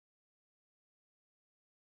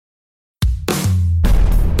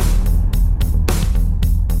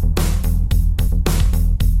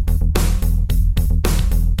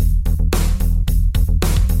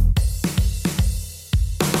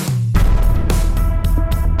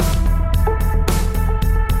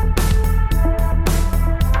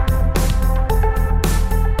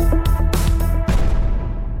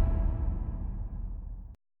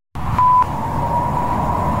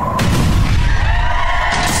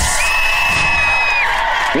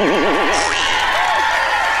Hello,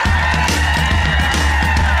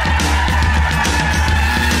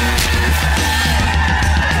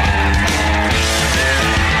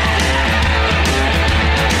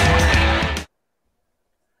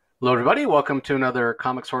 everybody. Welcome to another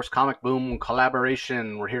Comic Source Comic Boom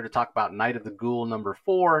collaboration. We're here to talk about Night of the Ghoul number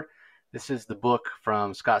 4. This is the book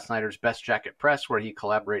from Scott Snyder's Best Jacket Press, where he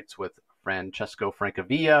collaborates with Francesco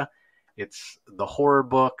Francavilla. It's the horror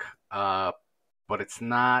book, but it's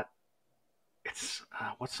not. It's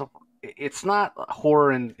not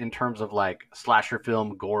horror in terms of like slasher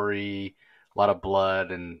film, gory, a lot of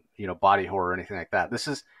blood, and body horror or anything like that. This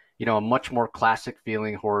is a much more classic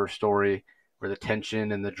feeling horror story, where the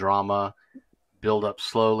tension and the drama build up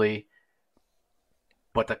slowly.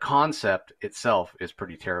 But the concept itself is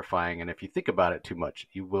pretty terrifying. And if you think about it too much,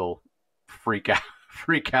 you will freak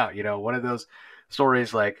out. One of those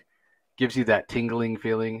stories like gives you that tingling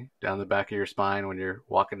feeling down the back of your spine when you're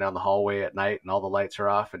walking down the hallway at night and all the lights are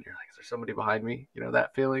off and you're like, is there somebody behind me?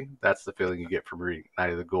 That feeling? That's the feeling you get from reading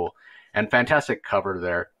Night of the Ghoul. And fantastic cover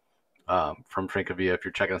there from Francavilla. If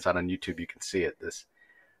you're checking us out on YouTube, you can see it. This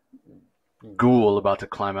ghoul about to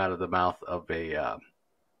climb out of the mouth of a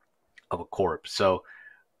corpse. So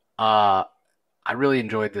I really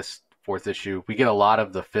enjoyed this 4th issue. We get a lot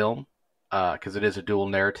of the film because it is a dual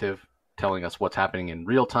narrative, telling us what's happening in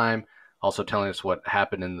real time, also telling us what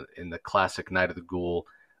happened in the classic Night of the Ghoul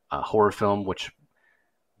horror film, which,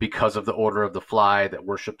 because of the Order of the Fly that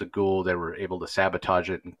worshipped the ghoul, they were able to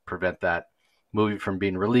sabotage it and prevent that movie from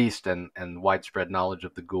being released, and widespread knowledge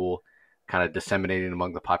of the ghoul kind of disseminating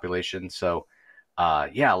among the population. So,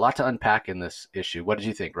 a lot to unpack in this issue. What did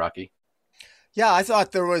you think, Rocky? Yeah, I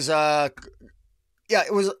thought there was there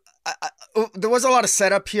was a lot of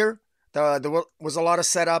setup here. There was a lot of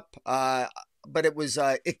setup, but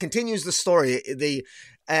it continues the story.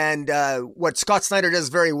 What Scott Snyder does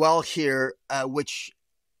very well here, which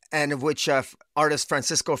artist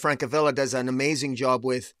Francisco Francavilla does an amazing job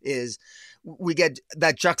with, is we get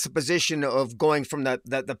that juxtaposition of going from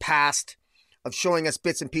the past, of showing us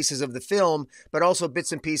bits and pieces of the film, but also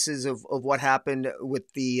bits and pieces of what happened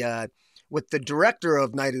with the director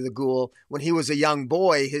of Night of the Ghoul. When he was a young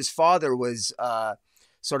boy, his father was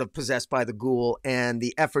sort of possessed by the ghoul, and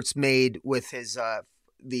the efforts made with his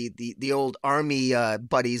the old army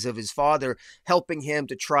buddies of his father, helping him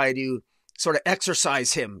to try to sort of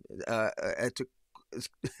exorcise him, to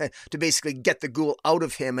basically get the ghoul out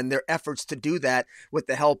of him, and their efforts to do that with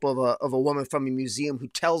the help of a woman from a museum who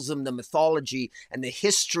tells them the mythology and the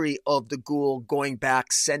history of the ghoul going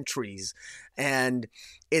back centuries. And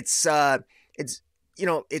it's very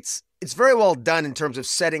well done in terms of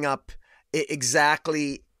setting up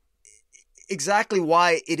exactly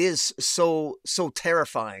why it is so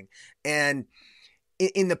terrifying. And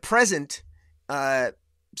in the present, sorry,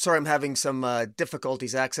 I'm having some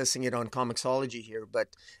difficulties accessing it on Comixology here, but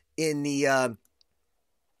in the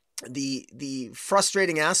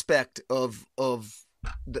frustrating aspect of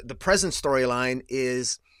the present storyline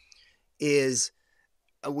is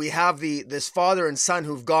we have this father and son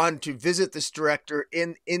who've gone to visit this director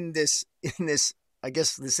in this I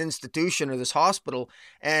guess this institution or this hospital,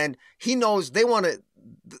 and he knows they want to.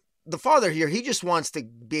 The father here, he just wants to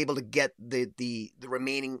be able to get the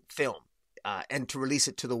remaining film. And to release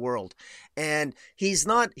it to the world. And he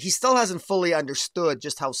still hasn't fully understood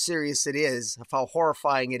just how serious it is, of how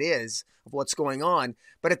horrifying it is, of what's going on.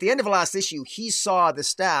 But at the end of the last issue, he saw the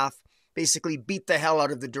staff basically beat the hell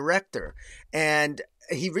out of the director. And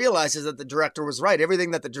he realizes that the director was right. Everything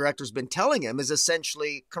that the director's been telling him is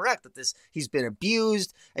essentially correct, that he's been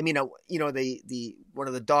abused. I mean, the one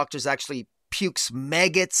of the doctors actually pukes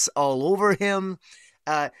maggots all over him.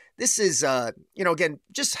 This is, again,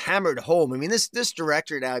 just hammered home. I mean, this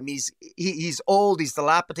director now, I mean, he's old, he's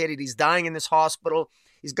dilapidated, he's dying in this hospital.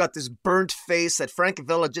 He's got this burnt face that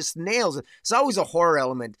Francavilla just nails. It's always a horror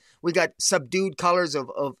element. We got subdued colors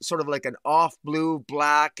of sort of like an off blue,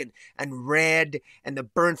 black, and red, and the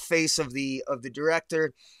burnt face of the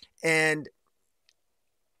director. And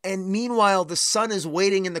meanwhile, the son is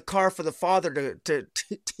waiting in the car for the father to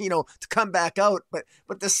come back out, but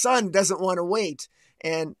the son doesn't want to wait.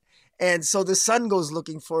 And so the son goes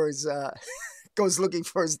looking for his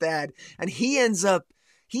dad, and he ends up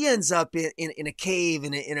in a cave,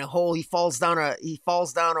 in a hole. He falls down a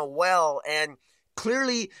well, and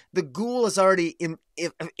clearly the ghoul has already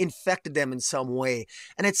infected them in some way.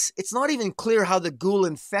 And it's not even clear how the ghoul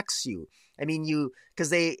infects you. I mean,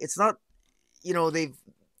 they've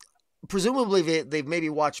presumably they've maybe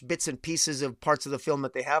watched bits and pieces of parts of the film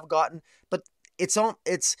that they have gotten, but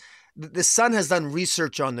the son has done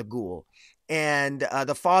research on the ghoul, and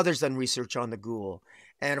the father's done research on the ghoul,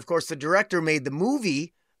 And of course, the director made the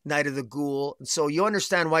movie Night of the Ghoul, so you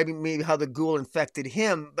understand why maybe how the ghoul infected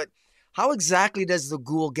him. But how exactly does the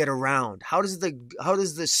ghoul get around? How does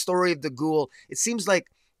the story of the ghoul? It seems like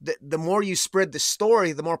the more you spread the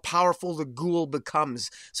story, the more powerful the ghoul becomes.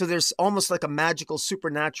 So there's almost like a magical,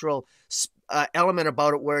 supernatural element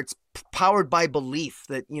about it, where it's powered by belief.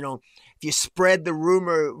 That if you spread the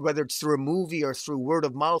rumor, whether it's through a movie or through word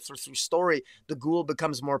of mouth or through story, the ghoul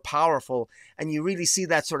becomes more powerful. And you really see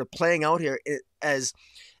that sort of playing out here as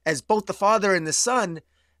both the father and the son.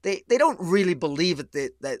 They don't really believe that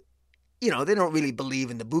they don't really believe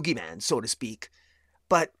in the boogeyman, so to speak.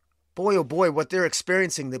 But boy, oh boy, what they're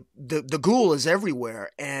experiencing, the ghoul is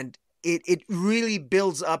everywhere. And it really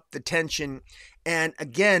builds up the tension. And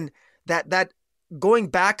again, that going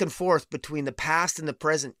back and forth between the past and the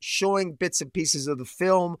present, showing bits and pieces of the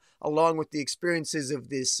film, along with the experiences of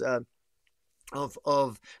this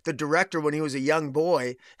of the director when he was a young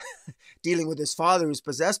boy, dealing with his father who's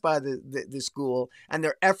possessed by this ghoul, and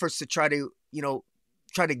their efforts to try to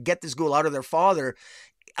get this ghoul out of their father.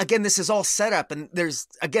 Again, this is all set up, and it's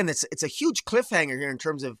a huge cliffhanger here in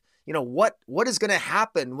terms of what is going to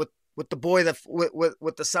happen with the boy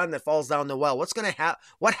with the son that falls down the well.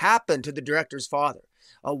 What happened to the director's father?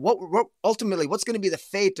 What ultimately, what's going to be the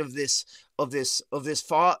fate of this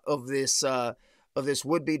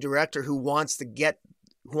would-be director who wants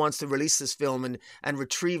to release this film and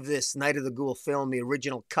retrieve this Night of the Ghoul film, the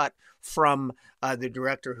original cut, from the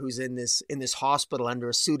director who's in this hospital under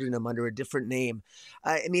a pseudonym, under a different name.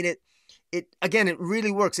 I mean, it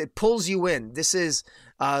really works. It pulls you in. This is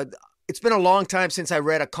it's been a long time since I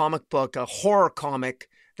read a comic book, a horror comic,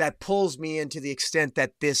 that pulls me into the extent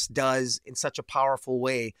that this does in such a powerful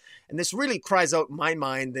way. And this really cries out in my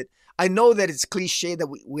mind that I know that it's cliche that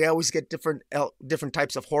we always get different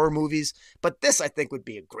types of horror movies, but this I think would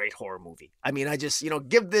be a great horror movie. I mean, I just,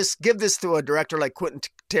 give this to a director like Quentin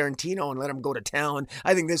Tarantino and let him go to town.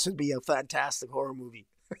 I think this would be a fantastic horror movie.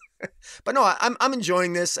 But no, I'm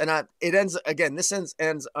enjoying this, and it ends again. This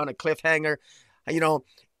ends on a cliffhanger.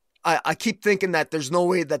 I keep thinking that there's no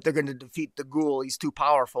way that they're going to defeat the ghoul. He's too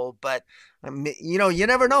powerful, but you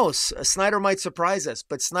never know. Snyder might surprise us,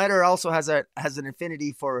 but Snyder also has an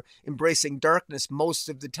affinity for embracing darkness most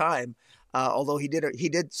of the time. Although he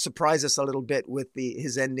did surprise us a little bit with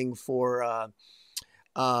his ending for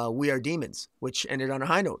We Are Demons, which ended on a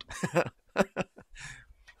high note.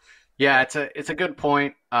 Yeah, it's a good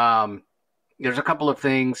point. There's a couple of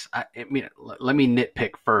things. Let me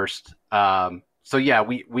nitpick first. So yeah,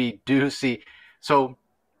 we do see. So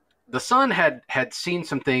the son had seen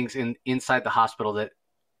some things inside the hospital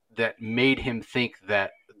that made him think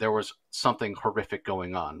that there was something horrific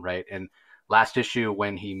going on, right? And last issue,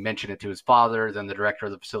 when he mentioned it to his father, then the director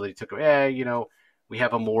of the facility took him. We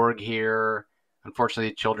have a morgue here.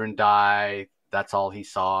 Unfortunately, children die. That's all he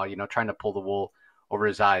saw. Trying to pull the wool over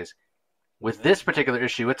his eyes. With this particular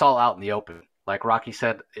issue, it's all out in the open. Like Rocky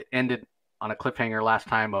said, it ended on a cliffhanger last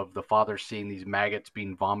time of the father seeing these maggots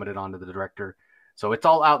being vomited onto the director. So it's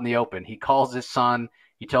all out in the open. He calls his son.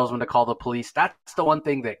 He tells him to call the police. That's the one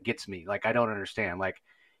thing that gets me. Like, I don't understand. Like,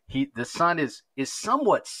 the son is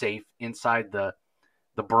somewhat safe inside the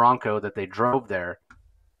Bronco that they drove there.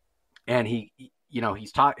 And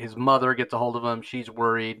his mother gets a hold of him. She's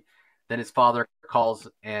worried. Then his father calls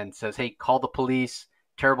and says, "Hey, call the police.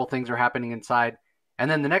 Terrible things are happening inside." And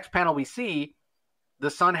then the next panel we see, the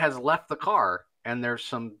son has left the car, and there's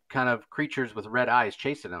some kind of creatures with red eyes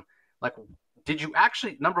chasing him. Like,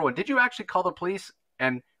 number one, did you actually call the police?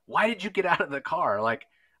 And why did you get out of the car? Like,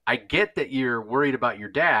 I get that you're worried about your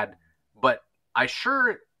dad, but I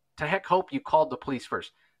sure to heck hope you called the police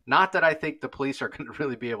first. Not that I think the police are going to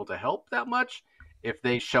really be able to help that much if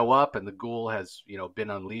they show up and the ghoul has, been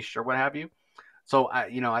unleashed or what have you. So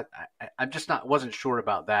I'm just wasn't sure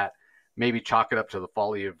about that. Maybe chalk it up to the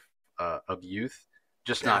folly of youth.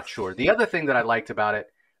 Just not sure. The other thing that I liked about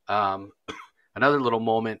it, another little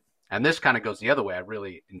moment, and this kind of goes the other way. I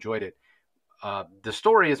really enjoyed it. The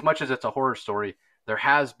story, as much as it's a horror story, there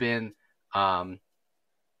has been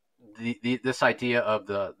this idea of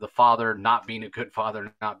the father not being a good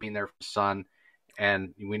father, not being there for his son,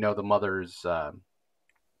 and we know the mother's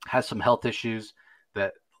has some health issues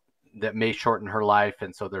that may shorten her life,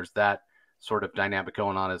 and so there's that sort of dynamic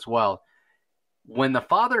going on as well. When the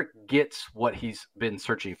father gets what he's been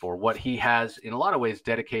searching for, what he has in a lot of ways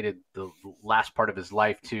dedicated the last part of his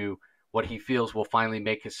life to, what he feels will finally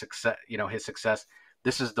make his success,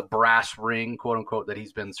 This is the brass ring, quote unquote, that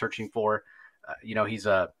he's been searching for. He's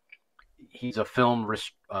a film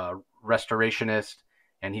restorationist,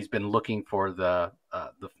 and he's been looking for the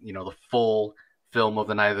full film of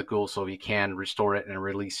the Night of the Ghoul so he can restore it and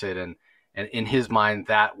release it, and in his mind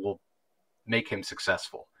that will make him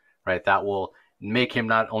successful, right? That will make him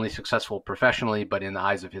not only successful professionally, but in the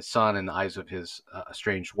eyes of his son, in the eyes of his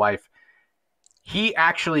estranged wife. He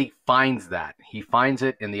actually finds that. He finds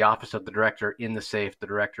it in the office of the director in the safe. The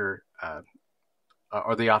director,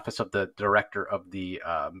 or the office of the director of the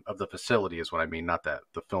facility is what I mean, not the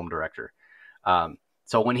film director.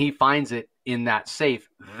 So when he finds it in that safe,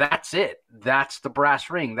 that's it. That's the brass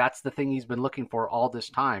ring. That's the thing he's been looking for all this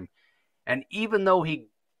time. And even though he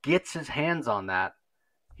gets his hands on that,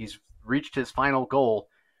 he's reached his final goal.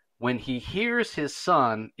 When he hears his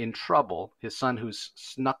son in trouble, his son who's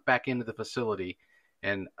snuck back into the facility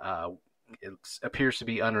and it appears to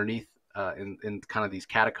be underneath in kind of these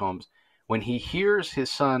catacombs, when he hears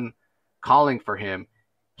his son calling for him,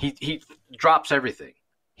 he drops everything.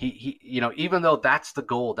 He even though that's the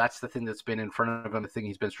goal, that's the thing that's been in front of him, the thing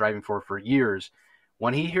he's been striving for years.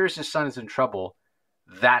 When he hears his son is in trouble,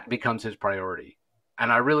 that becomes his priority.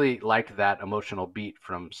 And I really liked that emotional beat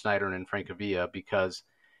from Snyder and Francavilla, because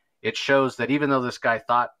it shows that even though this guy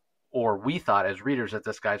thought, or we thought as readers, that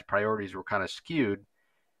this guy's priorities were kind of skewed,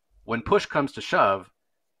 when push comes to shove,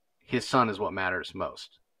 his son is what matters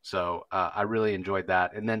most. So I really enjoyed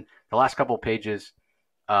that. And then the last couple of pages,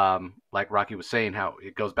 like Rocky was saying, how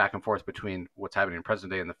it goes back and forth between what's happening in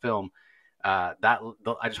present day and the film. I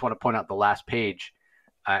just want to point out the last page,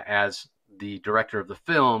 as the director of the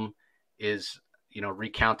film is,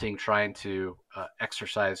 recounting, trying to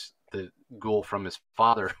exorcise the ghoul from his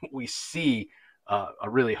father. We see a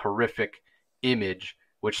really horrific image,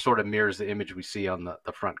 which sort of mirrors the image we see on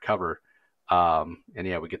the front cover. And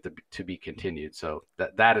yeah, we get to be continued. So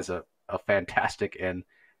that is a fantastic and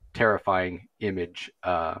terrifying image.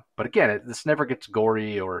 But again, this never gets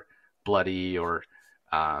gory or bloody, or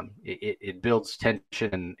it builds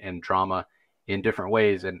tension and drama in different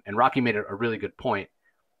ways. And Rocky made a really good point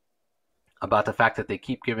about the fact that they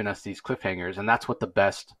keep giving us these cliffhangers, and that's what the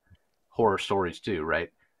best horror stories do, right?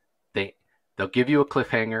 They'll give you a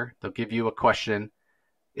cliffhanger, they'll give you a question.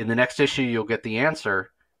 In the next issue, you'll get the answer,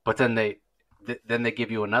 but then they give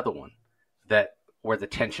you another one where the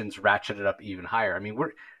tension's ratcheted up even higher. I mean,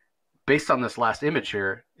 we're based on this last image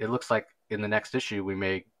here. It looks like in the next issue we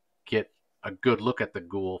may get a good look at the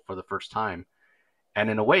ghoul for the first time, and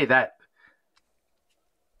in a way that's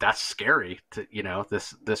scary to,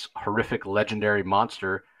 this horrific legendary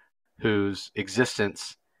monster whose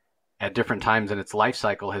existence at different times in its life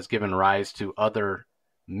cycle has given rise to other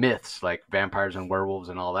myths like vampires and werewolves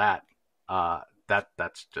and all that.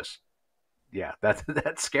 That's just, yeah, that's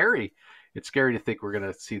scary. It's scary to think we're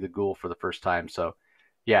going to see the ghoul for the first time. So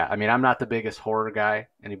yeah, I mean, I'm not the biggest horror guy.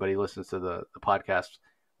 Anybody who listens to the podcast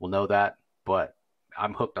will know that, but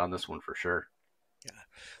I'm hooked on this one for sure. Yeah.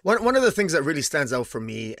 One of the things that really stands out for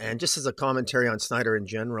me, and just as a commentary on Snyder in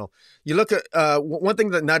general, you look at one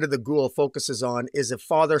thing that Night of the Ghoul focuses on is a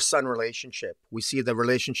father-son relationship. We see the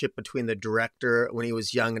relationship between the director when he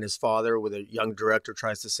was young and his father, where the young director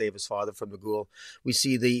tries to save his father from the ghoul. We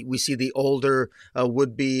see the older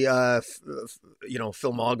would-be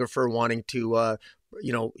filmographer wanting to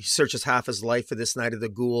he searches half his life for this Night of the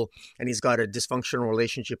Ghoul, and he's got a dysfunctional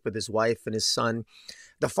relationship with his wife and his son.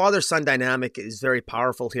 The father-son dynamic is very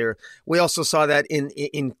powerful here. We also saw that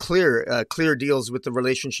in Clear. Clear deals with the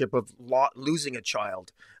relationship of losing a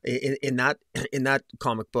child in that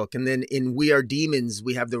comic book, and then in We Are Demons,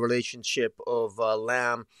 we have the relationship of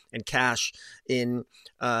Lamb and Cash in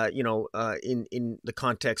the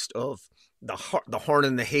context of the horn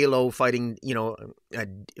and the halo fighting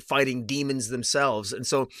demons themselves. And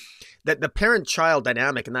so that the parent-child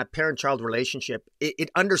dynamic and that parent-child relationship, it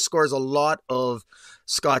underscores a lot of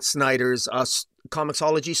Scott Snyder's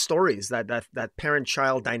comicsology stories, that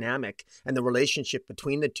parent-child dynamic and the relationship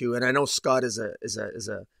between the two. And I know Scott is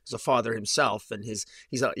a father himself, and he's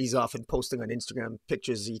often posting on Instagram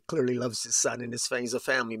pictures. He clearly loves his son and he's a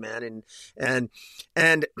family man, and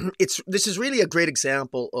this is really a great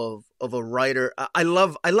example of a writer. I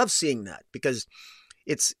love seeing that, because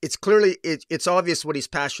it's clearly it's obvious what he's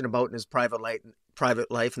passionate about in his private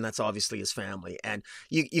life, and that's obviously his family. And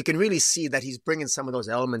you can really see that he's bringing some of those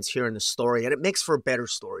elements here in the story, and it makes for better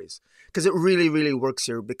stories, because it really, really works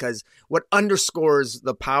here. Because what underscores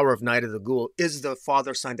the power of Night of the Ghoul is the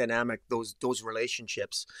father-son dynamic, those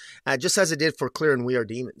relationships, just as it did for Clear and We Are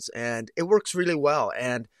Demons. And it works really well.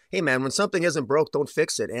 And hey, man, when something isn't broke, don't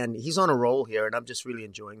fix it. And he's on a roll here, and I'm just really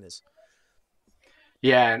enjoying this.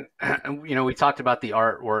 Yeah, and we talked about the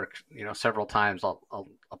artwork, several times. I'll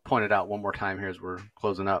point it out one more time here as we're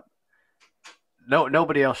closing up.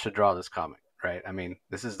 Nobody else should draw this comic, right? I mean,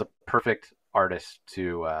 this is the perfect artist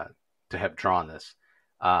to to have drawn this.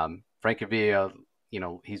 Francavilla,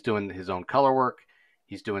 he's doing his own color work,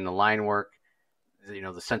 he's doing the line work,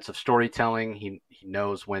 the sense of storytelling. He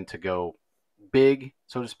knows when to go big,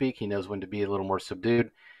 so to speak. He knows when to be a little more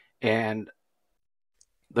subdued, and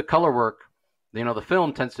the color work. The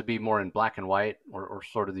film tends to be more in black and white or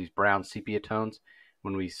sort of these brown sepia tones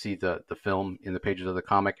when we see the film in the pages of the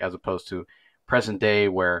comic, as opposed to present day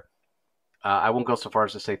where I won't go so far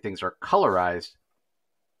as to say things are colorized,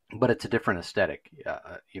 but it's a different aesthetic,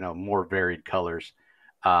 more varied colors.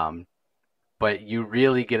 But you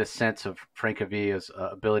really get a sense of Francavilla's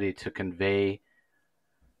ability to convey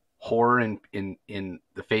horror in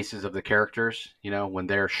the faces of the characters, when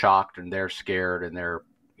they're shocked and they're scared and they're,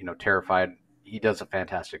 terrified. He does a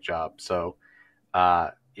fantastic job. So,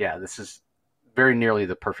 this is very nearly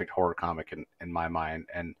the perfect horror comic in my mind.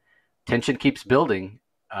 And tension keeps building.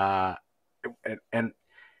 And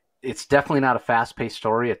it's definitely not a fast-paced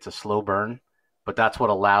story. It's a slow burn, but that's what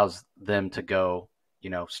allows them to go,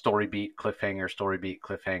 story beat,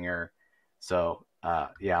 cliffhanger. So,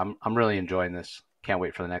 I'm really enjoying this. Can't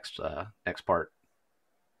wait for the next part.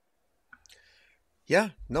 Yeah,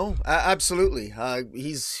 no, absolutely.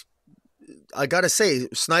 I gotta say,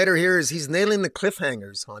 Snyder here he's nailing the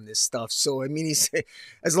cliffhangers on this stuff. So, I mean,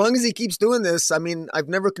 as long as he keeps doing this, I mean, I've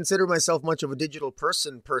never considered myself much of a digital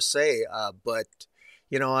person per se, but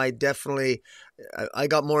I definitely, I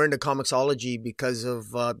got more into comicsology because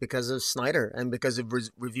of Snyder and because of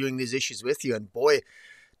reviewing these issues with you. And boy,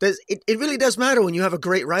 it really does matter when you have a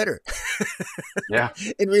great writer. Yeah,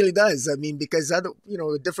 it really does. I mean, because a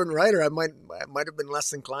different writer, I might have been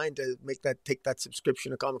less inclined to take that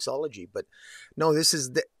subscription to comicsology. But no, this is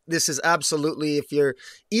absolutely,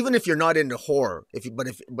 even if you're not into horror,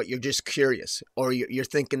 but you're just curious, or you're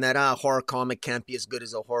thinking that a horror comic can't be as good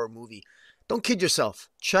as a horror movie. Don't kid yourself.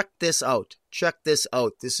 Check this out.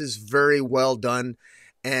 This is very well done,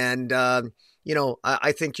 and I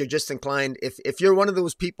think you're just inclined, if you're one of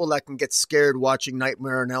those people that can get scared watching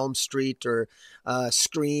Nightmare on Elm Street or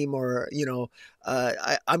Scream, or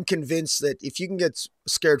I'm convinced that if you can get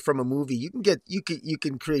scared from a movie, you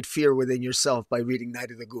can create fear within yourself by reading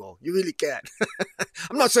Night of the Ghoul. You really can.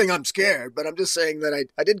 I'm not saying I'm scared, but I'm just saying that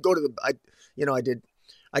I did go to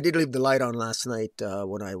I did leave the light on last night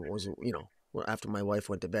when I was after my wife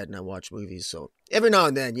went to bed, and I watched movies. So every now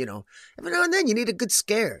and then you need a good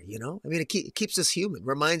scare, I mean, it keeps us human,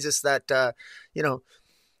 reminds us that,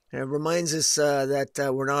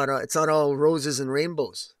 we're not, it's not all roses and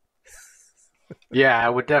rainbows. Yeah, I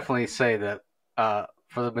would definitely say that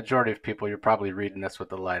for the majority of people, you're probably reading this with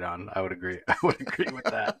the light on. I would agree. With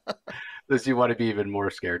that. Unless you want to be even more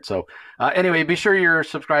scared. So anyway, be sure you're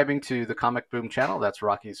subscribing to the Comic Boom channel. That's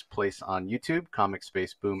Rocky's place on YouTube, Comic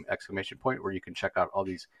Space Boom ! Where you can check out all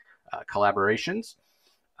these collaborations.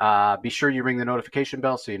 Be sure you ring the notification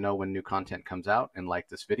bell so you know when new content comes out, and like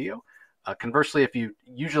this video. Conversely, if you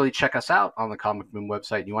usually check us out on the Comic Boom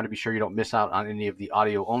website and you want to be sure you don't miss out on any of the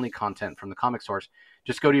audio-only content from the Comic Source,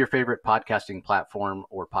 just go to your favorite podcasting platform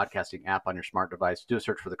or podcasting app on your smart device, do a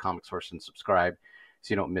search for the Comic Source, and subscribe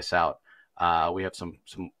so you don't miss out. We have some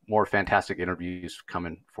more fantastic interviews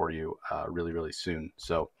coming for you really, really soon.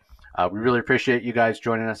 So we really appreciate you guys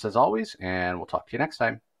joining us as always, and we'll talk to you next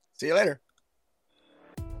time. See you later.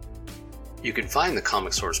 You can find the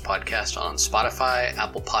Comic Source podcast on Spotify,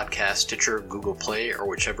 Apple Podcasts, Stitcher, Google Play, or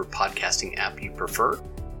whichever podcasting app you prefer.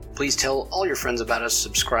 Please tell all your friends about us,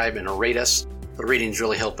 subscribe, and rate us. The ratings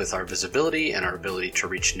really help with our visibility and our ability to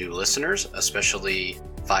reach new listeners, especially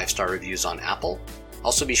 5-star reviews on Apple.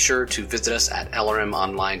 Also be sure to visit us at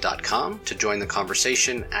lrmonline.com to join the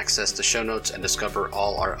conversation, access the show notes, and discover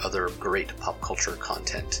all our other great pop culture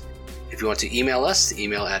content. If you want to email us, the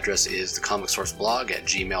email address is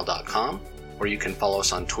thecomicsourceblog@gmail.com, or you can follow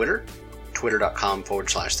us on Twitter,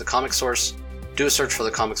 twitter.com/thecomicsource. Do a search for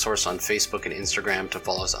The Comic Source on Facebook and Instagram to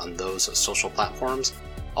follow us on those social platforms.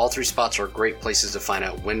 All 3 spots are great places to find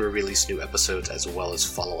out when we release new episodes, as well as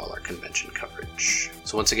follow all our convention coverage.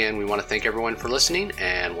 So once again, we want to thank everyone for listening,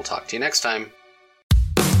 and we'll talk to you next time.